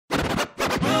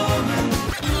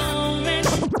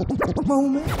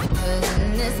moment. 'Cause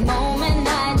in this moment,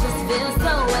 I just feel so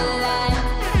alive.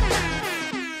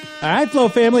 All right, Flow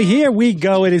family, here we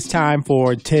go. It is time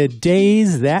for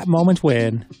today's That Moment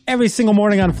When. Every single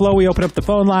morning on Flow, we open up the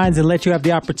phone lines and let you have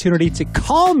the opportunity to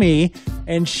call me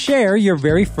and share your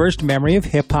very first memory of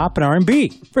hip-hop and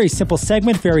R&B. Very simple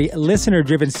segment, very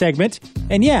listener-driven segment.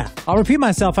 And yeah, I'll repeat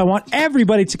myself. I want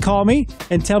everybody to call me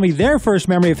and tell me their first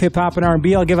memory of hip-hop and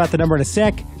R&B. I'll give out the number in a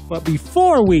sec. But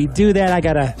before we do that, I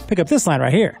got to pick up this line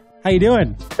right here. How you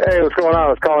doing? Hey, what's going on? I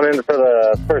was calling in for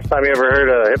the first time you ever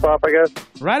heard hip-hop, I guess.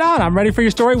 Right on. I'm ready for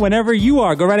your story whenever you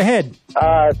are. Go right ahead.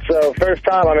 So first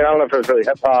time, I don't know if it was really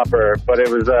hip-hop but it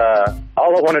was,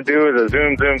 all I want to do is a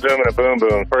zoom, zoom, zoom, and a boom,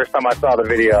 boom. First time I saw the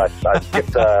video, I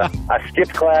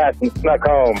skipped class and snuck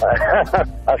home.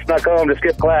 I snuck home to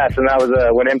skip class, and that was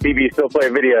when MTV still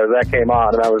played videos. That came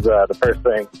on, and that was the first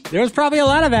thing. There was probably a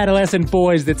lot of adolescent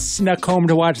boys that snuck home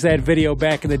to watch that video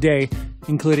back in the day,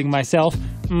 including myself.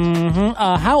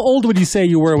 How old would you say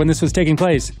you were when this was taking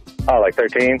place? Oh, like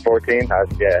 13, 14?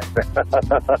 Yeah.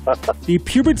 The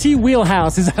puberty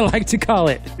wheelhouse, as I like to call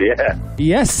it. Yeah.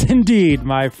 Yes, indeed,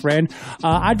 my friend.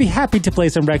 I'd be happy to play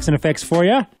some Wreckx-n-Effect for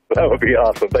you. That would be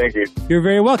awesome. Thank you. You're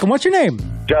very welcome. What's your name?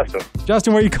 Justin.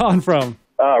 Justin, where are you calling from?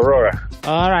 Aurora.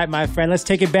 All right, my friend. Let's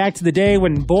take it back to the day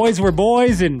when boys were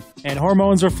boys and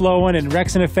hormones were flowing, and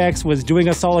Wreckx-n-Effect was doing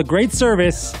us all a great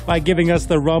service by giving us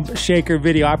the Rump Shaker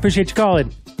video. I appreciate you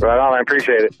calling. Right on. I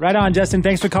appreciate it. Right on, Justin.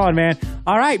 Thanks for calling, man.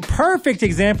 All right, perfect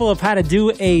example of how to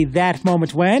do a That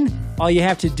Moment When. All you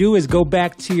have to do is go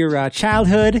back to your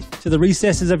childhood, to the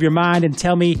recesses of your mind, and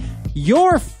tell me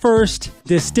your first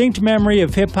distinct memory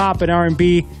of hip-hop and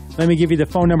R&B. Let me give you the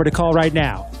phone number to call right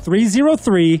now.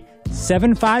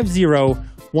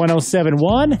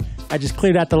 303-750-1071. I just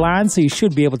cleared out the line, so you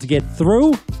should be able to get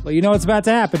through. Well, you know what's about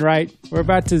to happen, right? We're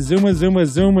about to zoom and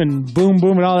boom,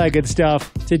 boom, and all that good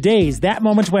stuff. Today's That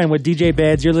Moment When with DJ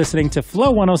Beds. You're listening to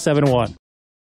Flow 1071.